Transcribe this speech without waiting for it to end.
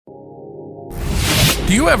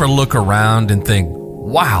Do you ever look around and think,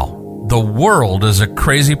 wow, the world is a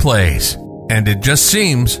crazy place, and it just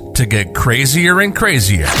seems to get crazier and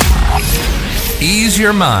crazier? Ease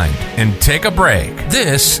your mind and take a break.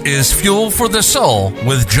 This is Fuel for the Soul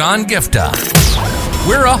with John Giftah.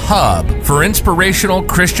 We're a hub for inspirational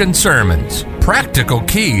Christian sermons, practical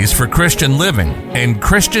keys for Christian living, and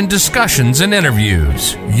Christian discussions and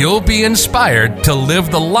interviews. You'll be inspired to live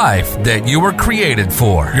the life that you were created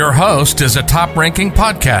for. Your host is a top-ranking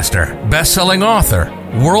podcaster, best-selling author,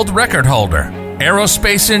 world record holder,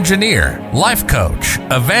 aerospace engineer, life coach,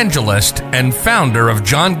 evangelist, and founder of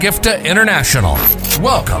John Giftah International.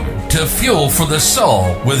 Welcome to Fuel for the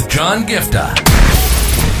Soul with John Giftah.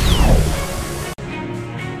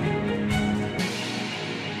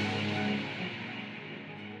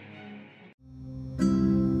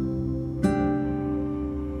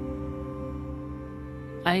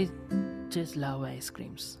 I just love ice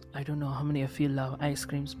creams. I don't know how many of you love ice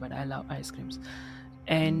creams, but I love ice creams.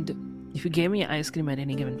 And if you gave me ice cream at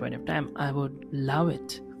any given point of time, I would love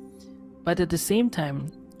it. But at the same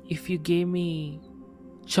time, if you gave me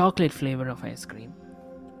chocolate flavor of ice cream,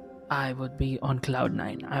 I would be on cloud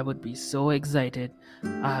nine. I would be so excited.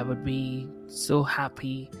 I would be so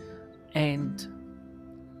happy. And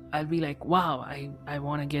I'll be like, wow, I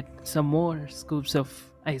want to get some more scoops of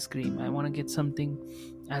ice cream. I want to get something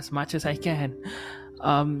as much as I can.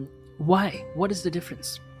 Why? What is the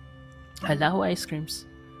difference? I love ice creams,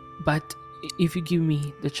 but if you give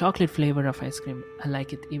me the chocolate flavor of ice cream, I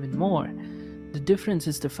like it even more. The difference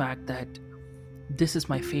is the fact that this is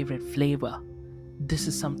my favorite flavor. This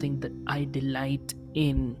is something that I delight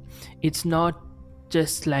in. It's not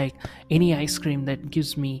just like any ice cream that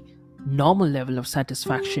gives me normal level of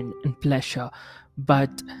satisfaction and pleasure,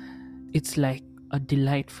 but it's like a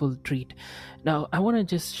delightful treat. Now, I want to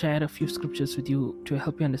just share a few scriptures with you to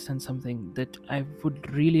help you understand something that I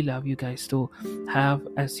would really love you guys to have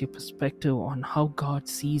as your perspective on how God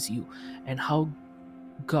sees you and how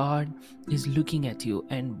God is looking at you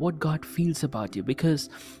and what God feels about you, because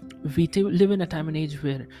we live in a time and age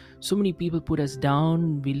where so many people put us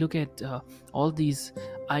down. We look at all these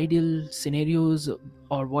ideal scenarios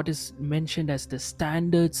or what is mentioned as the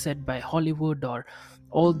standards set by Hollywood or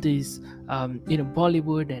all these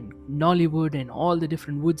Bollywood and Nollywood and all the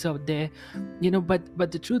different woods out there,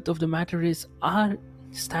 but the truth of the matter is our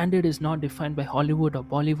standard is not defined by Hollywood or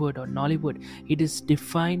Bollywood or Nollywood. It is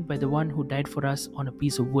defined by the one who died for us on a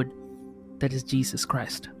piece of wood, that is Jesus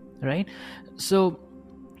Christ, right? So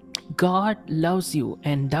God loves you,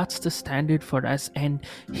 and that's the standard for us, and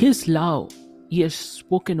his love, he has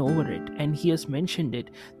spoken over it and he has mentioned it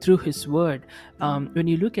through his word. When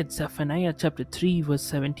you look at Zephaniah chapter 3 verse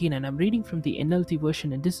 17, and I'm reading from the NLT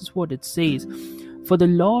version, and this is what it says: "For the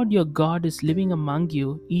Lord your God is living among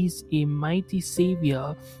you. He is a mighty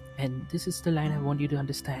Savior." And this is the line I want you to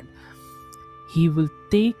understand. "He will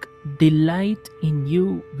take delight in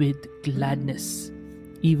you with gladness."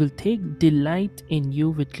 He will take delight in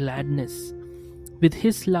you with gladness. With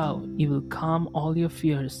his love, he will calm all your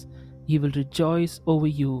fears. He will rejoice over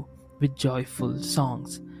you with joyful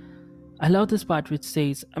songs. I love this part which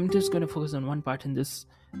says, I'm just going to focus on one part in this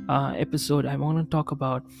episode. I want to talk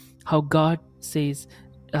about how God says,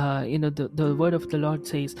 the word of the Lord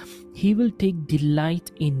says, he will take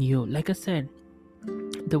delight in you. Like I said,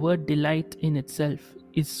 the word delight in itself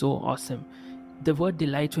is so awesome. The word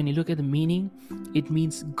delight, when you look at the meaning, it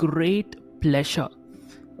means great pleasure.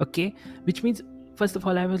 Okay? Which means, first of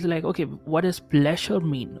all, I was like, okay, what does pleasure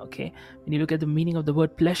mean? Okay, when you look at the meaning of the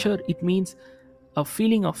word pleasure, it means a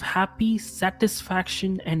feeling of happy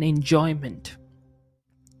satisfaction and enjoyment.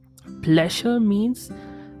 Pleasure means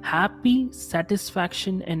happy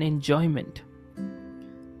satisfaction and enjoyment.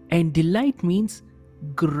 And delight means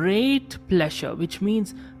great pleasure, which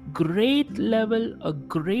means great level, a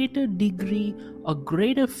greater degree, a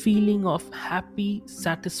greater feeling of happy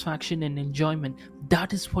satisfaction and enjoyment.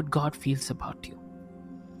 That is what God feels about you.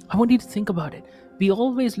 I want you to think about it. We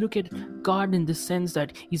always look at God in the sense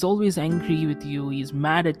that he's always angry with you, he's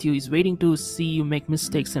mad at you, he's waiting to see you make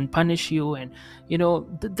mistakes and punish you, and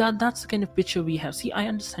that's the kind of picture we have. See, I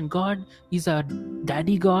understand God is our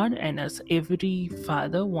daddy God, and as every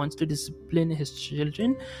father wants to discipline his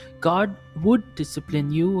children, God would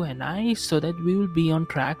discipline you and I so that we will be on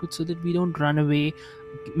track, so that we don't run away,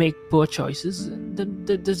 make poor choices.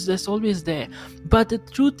 That's always there. But the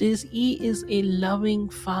truth is, he is a loving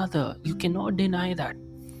father. You cannot deny that.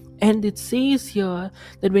 And it says here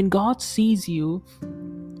that when God sees you,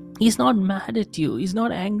 he's not mad at you, he's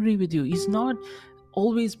not angry with you, he's not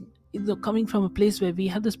always coming from a place where we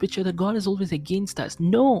have this picture that God is always against us.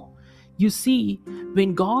 No, You see,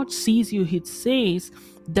 when God sees you, it says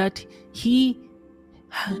that He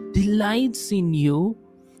delights in you.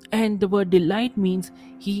 And the word delight means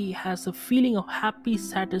He has a feeling of happy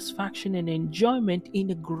satisfaction and enjoyment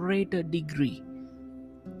in a greater degree.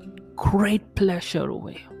 Great pleasure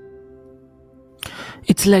over you.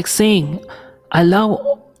 It's like saying, I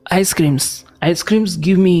love ice creams. Ice creams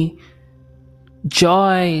give me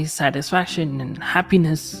joy, satisfaction, and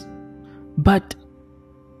happiness. But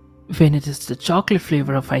when it is the chocolate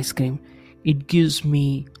flavor of ice cream, it gives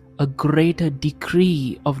me a greater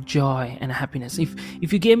degree of joy and happiness.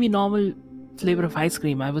 If you gave me normal flavor of ice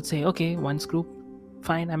cream, I would say, okay, 1 scoop,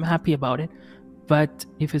 fine, I'm happy about it. But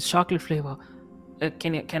if it's chocolate flavor,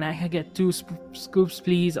 can I get 2 scoops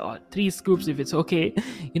please, or 3 scoops if it's okay?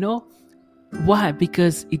 Why?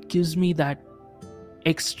 Because it gives me that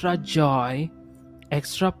extra joy,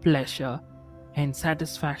 extra pleasure and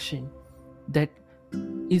satisfaction that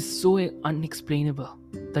is so unexplainable,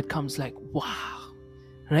 that comes like, wow,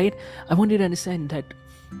 right? I want you to understand that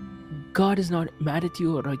God is not mad at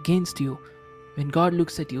you or against you. When God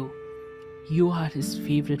looks at you, you are His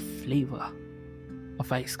favorite flavor of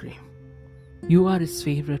ice cream. You are His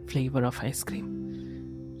favorite flavor of ice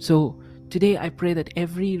cream. So today I pray that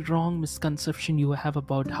every wrong misconception you have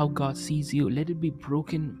about how God sees you, let it be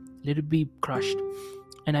broken, let it be crushed.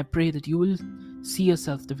 And I pray that you will see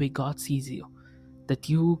yourself the way God sees you, that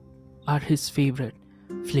you are His favorite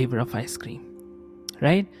flavor of ice cream,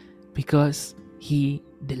 right? Because He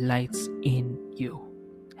delights in you.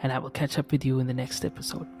 And I will catch up with you in the next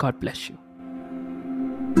episode. God bless you.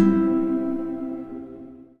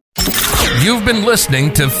 You've been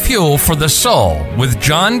listening to Fuel for the Soul with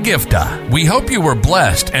John Giftah. We hope you were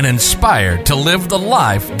blessed and inspired to live the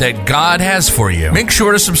life that God has for you. Make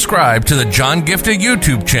sure to subscribe to the John Giftah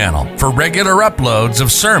YouTube channel for regular uploads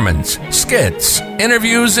of sermons, skits,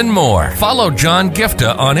 interviews, and more. Follow John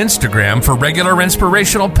Giftah on Instagram for regular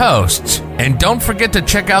inspirational posts. And don't forget to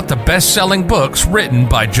check out the best-selling books written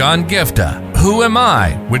by John Giftah. Who Am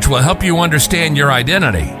I?, which will help you understand your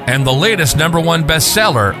identity, and the latest #1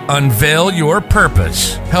 bestseller, Unveil Your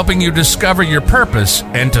Purpose, helping you discover your purpose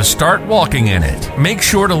and to start walking in it. Make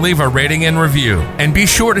sure to leave a rating and review, and be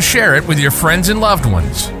sure to share it with your friends and loved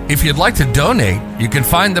ones. If you'd like to donate, you can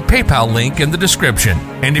find the PayPal link in the description.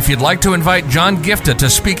 And if you'd like to invite John Giftah to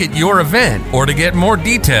speak at your event or to get more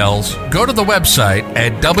details, go to the website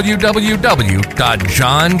at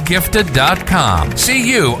www.johngiftah.com.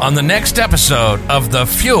 See you on the next episode of The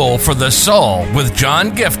Fuel for the Soul with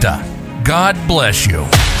John Giftah. God bless you.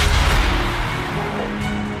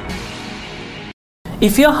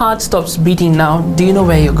 If your heart stops beating now, do you know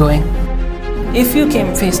where you're going? If you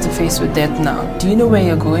came face to face with death now, do you know where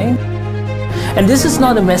you're going? And this is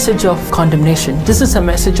not a message of condemnation. This is a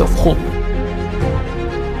message of hope.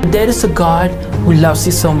 There is a God who loves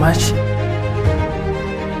you so much.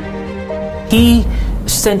 He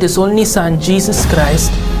sent His only Son, Jesus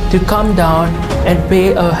Christ, to come down and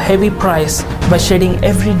pay a heavy price by shedding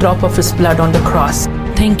every drop of His blood on the cross.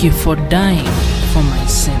 Thank you for dying for my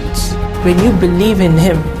sins. When you believe in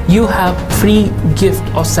Him, you have free gift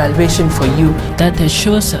of salvation for you that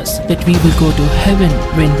assures us that we will go to heaven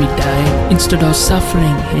when we die instead of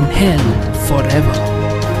suffering in hell forever.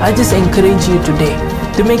 I just encourage you today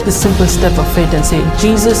to make the simple step of faith and say,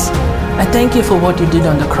 Jesus, I thank you for what you did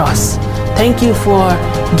on the cross. Thank you for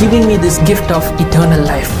giving me this gift of eternal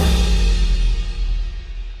life.